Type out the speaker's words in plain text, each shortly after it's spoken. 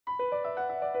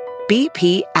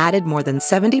BP added more than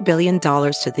 $70 billion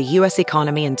to the U.S.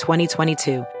 economy in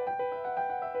 2022.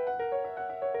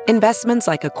 Investments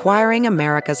like acquiring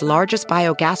America's largest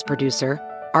biogas producer,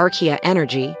 Archaea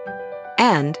Energy,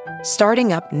 and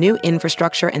starting up new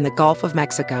infrastructure in the Gulf of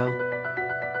Mexico.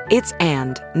 It's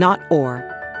and, not or.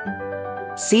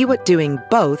 See what doing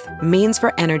both means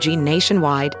for energy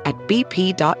nationwide at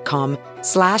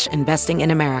bp.com/investing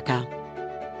in America.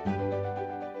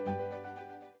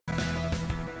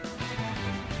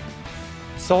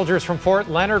 Soldiers from Fort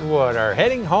Leonard Wood are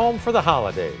heading home for the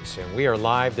holidays, and we are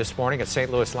live this morning at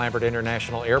St. Louis Lambert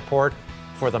International Airport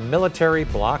for the military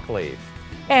block leave.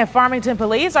 And Farmington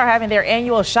Police are having their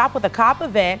annual Shop with a Cop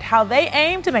event, how they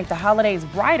aim to make the holidays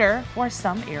brighter for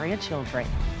some area children.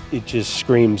 It just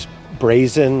screams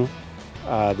brazen.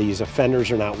 These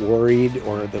offenders are not worried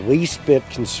or the least bit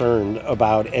concerned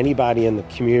about anybody in the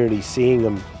community seeing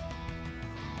them.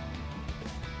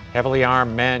 Heavily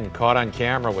armed men caught on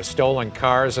camera with stolen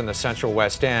cars in the Central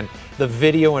West End. The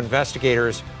video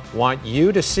investigators want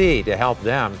you to see to help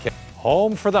them get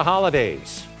home for the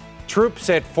holidays. Troops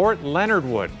at Fort Leonard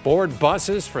Wood board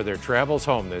buses for their travels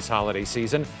home this holiday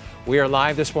season. We are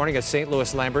live this morning at St.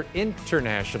 Louis Lambert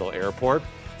International Airport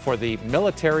for the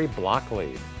military block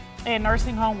leave. And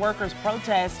nursing home workers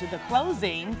protested the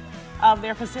closing of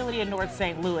their facility in North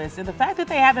St. Louis and the fact that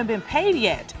they haven't been paid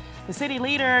yet. The city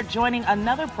leader joining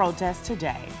another protest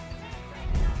today.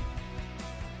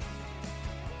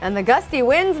 And the gusty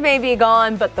winds may be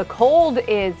gone, but the cold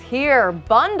is here.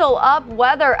 Bundle up,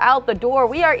 weather out the door.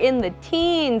 We are in the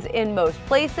teens in most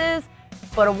places,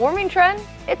 but a warming trend,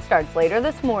 it starts later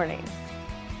this morning.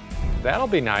 That'll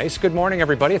be nice. Good morning,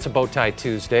 everybody. It's a Bowtie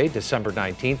Tuesday, December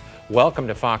 19th. Welcome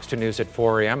to Fox 2 News at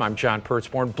 4 a.m. I'm John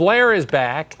Pertzborn. Blair is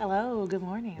back. Hello, good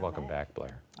morning. Welcome back,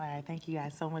 Blair. All right, thank you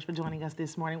guys so much for joining us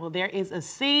this morning. Well, there is a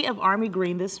sea of Army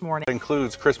green this morning. It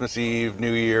includes Christmas Eve,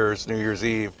 New Year's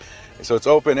Eve. So it's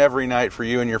open every night for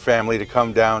you and your family to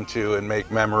come down to and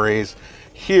make memories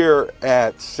here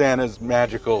at Santa's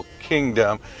Magical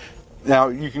Kingdom. Now,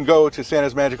 you can go to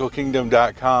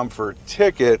santasmagicalkingdom.com for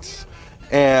tickets,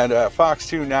 and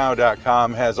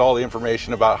fox2now.com has all the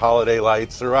information about holiday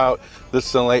lights throughout the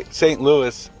St.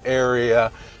 Louis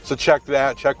area. So check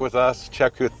that, check with us,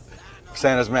 check with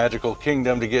Santa's Magical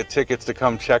Kingdom to get tickets to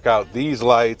come check out these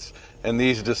lights and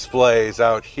these displays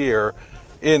out here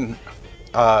in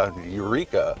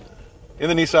Eureka. In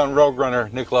the Nissan Rogue Runner,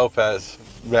 Nick Lopez,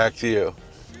 back to you.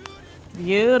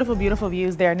 Beautiful, beautiful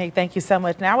views there, Nick. Thank you so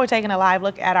much. Now we're taking a live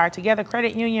look at our Together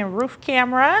Credit Union roof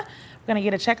camera. We're going to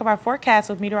get a check of our forecast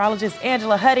with meteorologist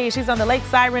Angela Huddy. She's on the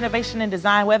Lakeside Renovation and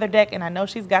Design weather deck, and I know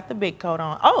she's got the big coat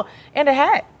on. Oh, and a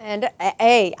hat. And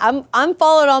hey, I'm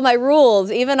following all my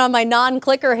rules. Even on my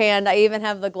non-clicker hand, I even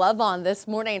have the glove on this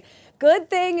morning.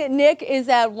 Good thing Nick is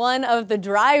at one of the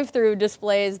drive-through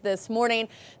displays this morning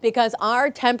because our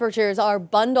temperatures are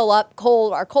bundle up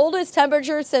cold. Our coldest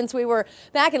temperature since we were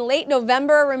back in late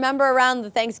November. Remember around the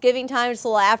Thanksgiving time,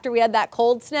 so after we had that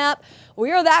cold snap.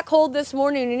 We are that cold this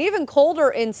morning and even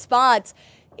colder in spots.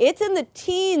 It's in the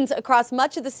teens across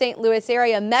much of the St. Louis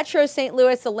area. Metro St.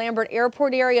 Louis, the Lambert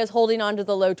Airport area is holding on to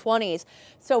the low 20s.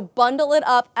 So bundle it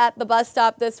up at the bus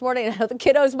stop this morning. I know the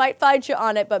kiddos might fight you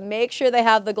on it, but make sure they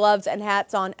have the gloves and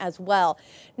hats on as well.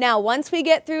 Now, once we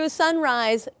get through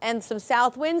sunrise and some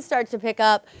south winds start to pick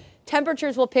up,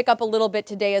 temperatures will pick up a little bit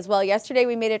today as well. Yesterday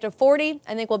we made it to 40.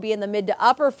 I think we'll be in the mid to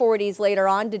upper 40s later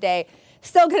on today.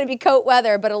 Still going to be coat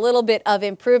weather, but a little bit of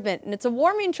improvement. And it's a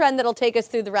warming trend that'll take us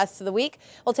through the rest of the week.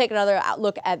 We'll take another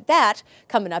look at that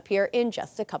coming up here in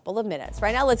just a couple of minutes.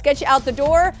 Right now, let's get you out the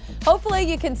door. Hopefully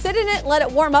you can sit in it and let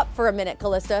it warm up for a minute,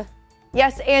 Callista.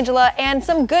 Yes, Angela, and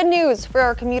some good news for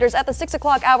our commuters at the 6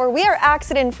 o'clock hour. We are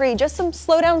accident-free. Just some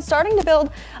slowdown starting to build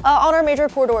on our major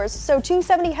corridors. So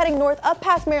 270 heading north up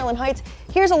past Maryland Heights.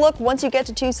 Here's a look once you get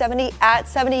to 270. At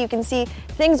 70, you can see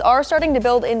things are starting to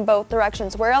build in both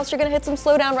directions. Where else you're going to hit some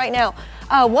slowdown right now?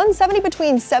 170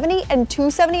 between 70 and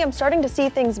 270. I'm starting to see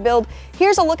things build.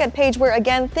 Here's a look at Page where,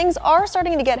 again, things are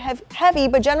starting to get heavy,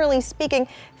 but generally speaking,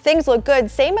 things look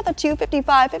good. Same at the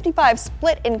 255-55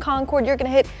 split in Concord. You're going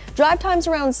to hit drive times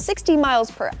around 60 miles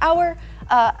per hour.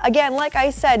 Again, like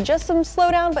I said, just some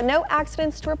slowdown, but no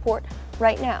accidents to report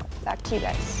right now. Back to you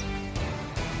guys.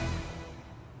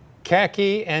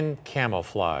 Khaki and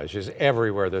camouflage is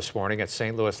everywhere this morning at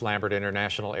St. Louis Lambert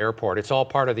International Airport. It's all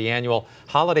part of the annual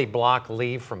holiday block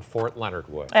leave from Fort Leonard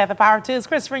Wood. At the Power 2's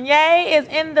Chris Renier is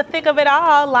in the thick of it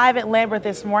all, live at Lambert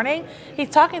this morning. He's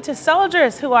talking to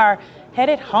soldiers who are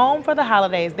headed home for the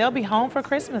holidays. They'll be home for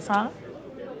Christmas, huh?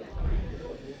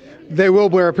 They will,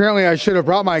 Blair. Apparently, I should have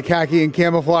brought my khaki and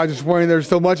camouflage this morning. There's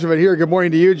so much of it here. Good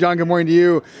morning to you, John. Good morning to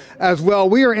you as well.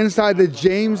 We are inside the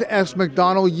James S.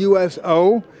 McDonald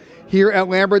USO here at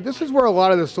Lambert. This is where a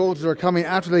lot of the soldiers are coming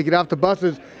after they get off the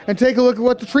buses and take a look at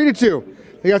what they're treated to.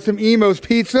 They got some Emo's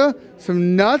Pizza,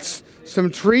 some nuts,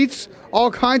 some treats, all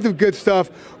kinds of good stuff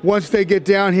once they get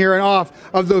down here and off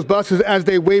of those buses as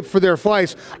they wait for their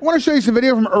flights. I want to show you some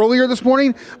video from earlier this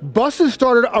morning. Buses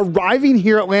started arriving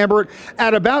here at Lambert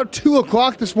at about 2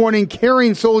 o'clock this morning,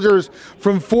 carrying soldiers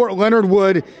from Fort Leonard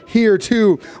Wood here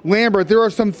to Lambert. There are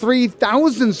some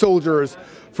 3,000 soldiers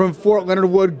from Fort Leonard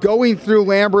Wood going through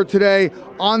Lambert today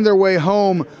on their way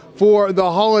home for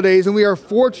the holidays, and we are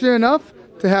fortunate enough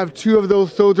to have two of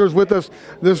those soldiers with us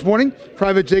this morning.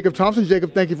 Private Jacob Thompson.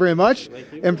 Jacob, thank you very much.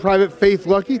 And Private Faith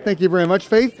Lucky. Thank you very much,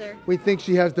 Faith. Sir. We think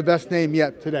she has the best name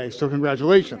yet today, so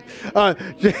congratulations.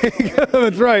 Jacob,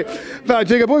 that's right.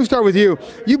 Jacob, let me start with you.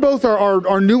 You both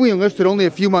are newly enlisted, only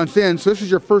a few months in, so this is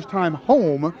your first time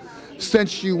home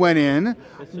since you went in.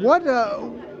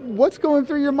 What's going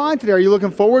through your mind today? Are you looking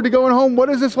forward to going home? What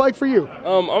is this like for you?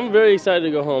 I'm very excited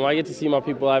to go home. I get to see my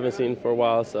people I haven't seen for a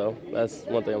while, so that's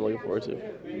one thing I'm looking forward to.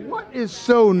 What is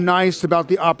so nice about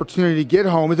the opportunity to get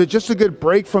home? Is it just a good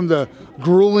break from the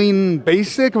grueling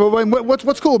basic?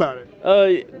 What's cool about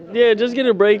it? Yeah, just get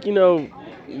a break,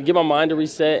 get my mind to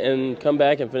reset and come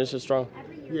back and finish it strong.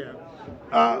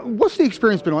 Yeah. What's the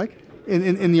experience been like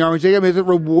in the Army, Jacob? Is it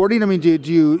rewarding? I mean, do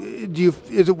you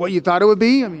is it what you thought it would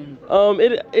be? I mean,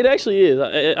 it actually is.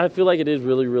 I feel like it is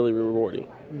really, really rewarding.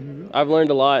 Mm-hmm. I've learned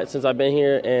a lot since I've been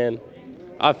here, and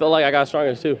I feel like I got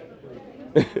stronger too.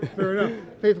 Fair enough.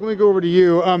 Faith, let me go over to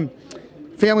you.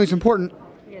 Family's important.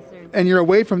 Yes, sir. And you're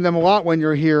away from them a lot when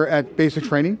you're here at basic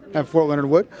training at Fort Leonard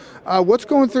Wood. What's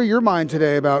going through your mind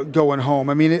today about going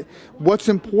home? I mean, what's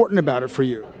important about it for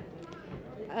you?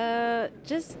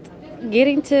 Just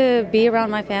getting to be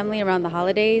around my family around the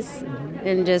holidays,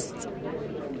 and just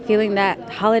feeling that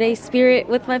holiday spirit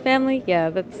with my family.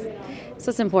 Yeah, that's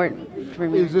what's important for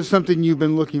me. Is this something you've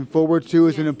been looking forward to?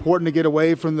 Is it important to get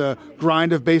away from the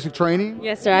grind of basic training?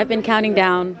 Yes, sir. I've been counting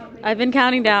down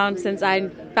since I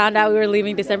found out we were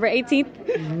leaving December 18th.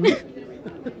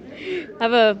 Mm-hmm.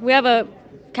 We have a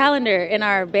calendar in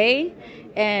our bay,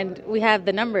 and we have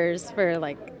the numbers for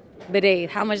the day,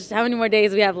 how many more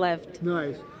days we have left.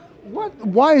 Nice.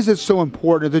 Why is it so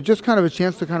important? Is it just kind of a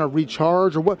chance to kind of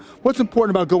recharge, or what's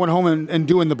important about going home and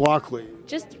doing the block leave?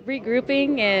 Just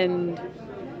regrouping and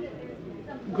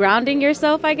grounding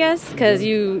yourself, I guess, because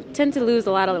you tend to lose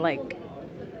a lot.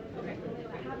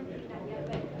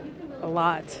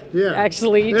 Yeah.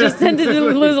 Actually, you just tend to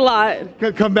lose a lot.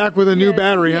 Come back with a new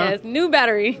battery, huh? Yes, new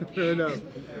battery. Fair enough.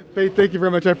 Faith, thank you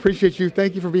very much. I appreciate you.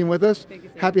 Thank you for being with us. Thank you,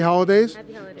 sir. Happy holidays.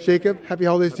 Happy holidays. Jacob, happy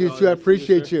holidays to you too. I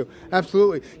appreciate you.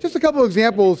 Absolutely. Just a couple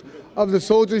examples of the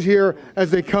soldiers here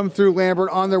as they come through Lambert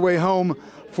on their way home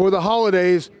for the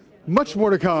holidays. Much more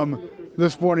to come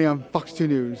this morning on Fox 2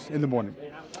 News in the morning.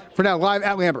 For now, live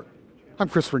at Lambert, I'm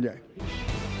Chris Fernier.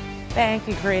 Thank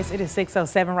you, Chris. It is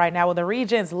 6:07 right now. Well, the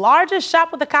region's largest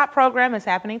Shop with a Cop program is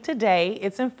happening today.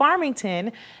 It's in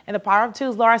Farmington, and the Power of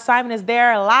Two's Laura Simon is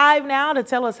there live now to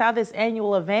tell us how this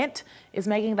annual event is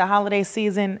making the holiday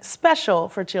season special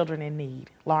for children in need.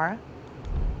 Laura?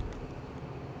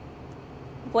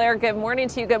 Blair, good morning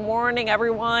to you. Good morning,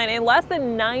 everyone. In less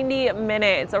than 90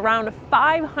 minutes, around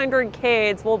 500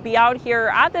 kids will be out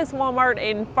here at this Walmart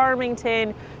in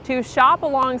Farmington to shop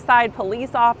alongside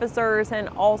police officers and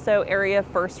also area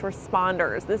first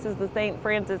responders. This is the St.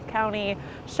 Francis County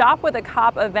Shop with a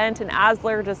Cop event, and as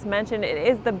Blair just mentioned, it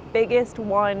is the biggest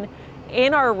one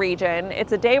in our region.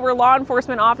 It's a day where law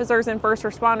enforcement officers and first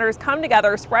responders come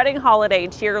together spreading holiday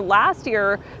cheer. Last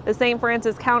year, the St.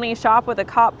 Francis County Shop with a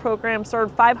Cop program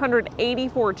served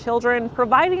 584 children,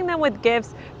 providing them with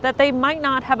gifts that they might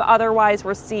not have otherwise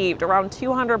received. Around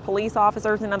 200 police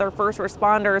officers and other first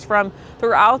responders from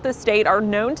throughout the state are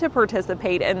known to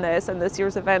participate in this, and this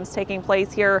year's event's taking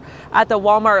place here at the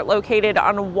Walmart located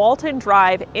on Walton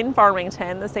Drive in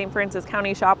Farmington. The St. Francis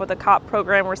County Shop with a Cop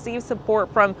program receives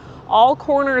support from all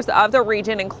corners of the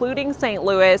region, including St.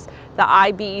 Louis. The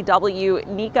IBEW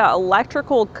NECA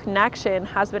Electrical Connection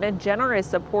has been a generous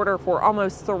supporter for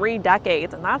almost 3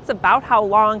 decades, and that's about how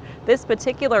long this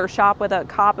particular Shop with a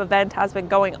Cop event has been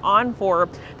going on for.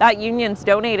 That union's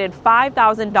donated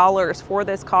 $5,000 for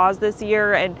this cause this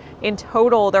year, and in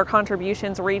total their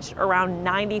contributions reached around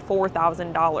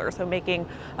 $94,000, so making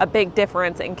a big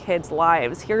difference in kids'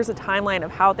 lives. Here's a timeline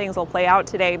of how things will play out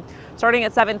today. Starting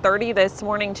at 7:30 this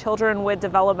morning, children with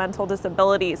developmental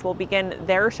disabilities will begin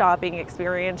their shop shopping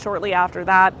experience. Shortly after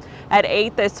that, at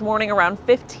 8 this morning, around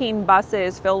 15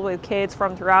 buses filled with kids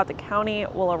from throughout the county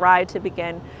will arrive to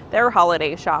begin their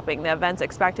holiday shopping. The event's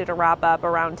expected to wrap up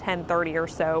around 10:30 or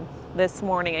so this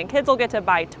morning, and kids will get to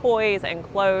buy toys and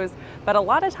clothes, but a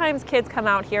lot of times kids come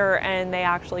out here and they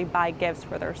actually buy gifts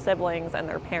for their siblings and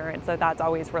their parents, so that's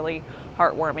always really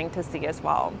heartwarming to see as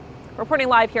well. Reporting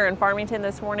live here in Farmington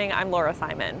this morning, I'm Laura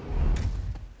Simon.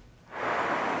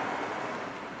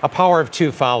 A Power of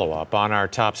Two follow-up on our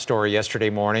top story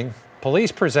yesterday morning.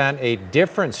 Police present a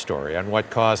different story on what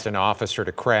caused an officer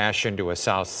to crash into a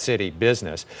South City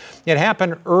business. It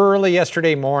happened early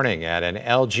yesterday morning at an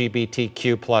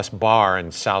LGBTQ+ bar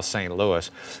in South St.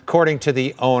 Louis. According to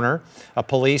the owner, a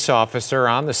police officer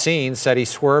on the scene said he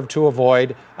swerved to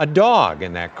avoid a dog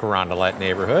in that Carondelet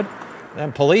neighborhood.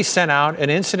 And police sent out an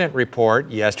incident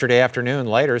report yesterday afternoon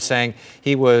later saying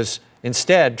he was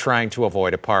instead trying to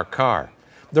avoid a parked car.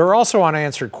 There are also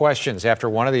unanswered questions after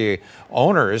one of the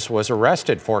owners was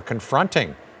arrested for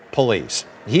confronting police.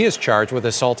 He is charged with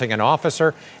assaulting an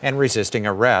officer and resisting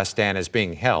arrest and is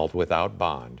being held without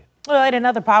bond. Well, in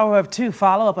another Power of Two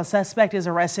follow-up, a suspect is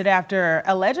arrested after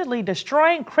allegedly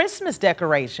destroying Christmas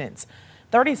decorations.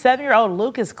 37-year-old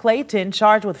Lucas Clayton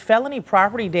charged with felony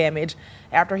property damage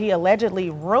after he allegedly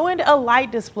ruined a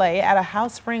light display at a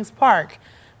House Springs park.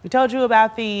 We told you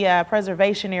about the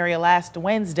preservation area last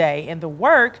Wednesday and the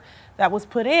work that was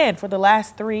put in for the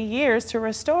last 3 years to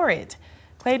restore it.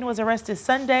 Clayton was arrested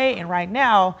Sunday and right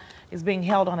now is being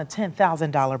held on a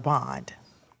 $10,000 bond.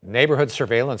 Neighborhood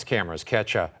surveillance cameras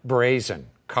catch a brazen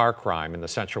car crime in the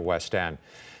Central West End.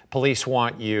 Police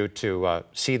want you to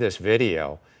see this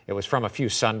video. It was from a few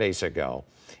Sundays ago,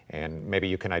 and maybe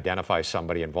you can identify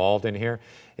somebody involved in here.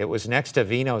 It was next to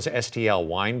Vino's STL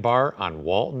Wine Bar on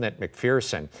Walton at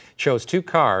McPherson. It shows two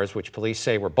cars, which police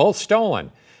say were both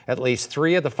stolen. At least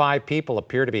 3 of the 5 people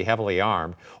appear to be heavily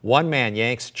armed. One man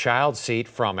yanks a child seat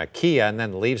from a Kia and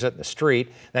then leaves it in the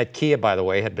street. That Kia, by the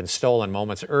way, had been stolen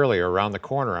moments earlier around the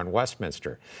corner on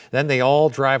Westminster. Then they all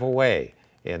drive away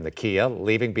in the Kia,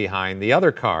 leaving behind the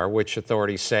other car, which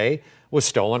authorities say was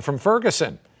stolen from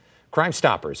Ferguson. Crime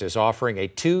Stoppers is offering a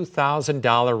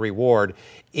 $2,000 reward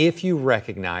if you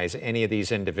recognize any of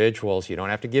these individuals. You don't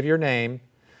have to give your name.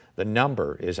 The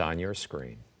number is on your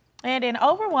screen. And an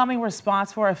overwhelming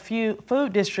response for a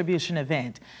food distribution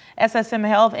event. SSM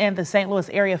Health and the St. Louis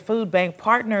Area Food Bank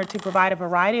partnered to provide a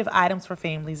variety of items for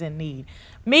families in need.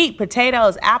 Meat,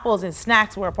 potatoes, apples, and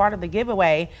snacks were a part of the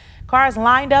giveaway. Cars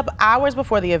lined up hours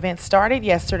before the event started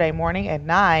yesterday morning at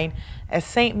 9 at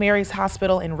St. Mary's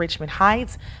Hospital in Richmond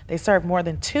Heights. They served more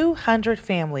than 200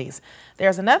 families.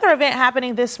 There's another event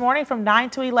happening this morning from 9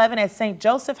 to 11 at St.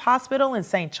 Joseph Hospital in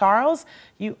St. Charles.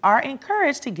 You are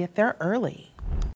encouraged to get there early.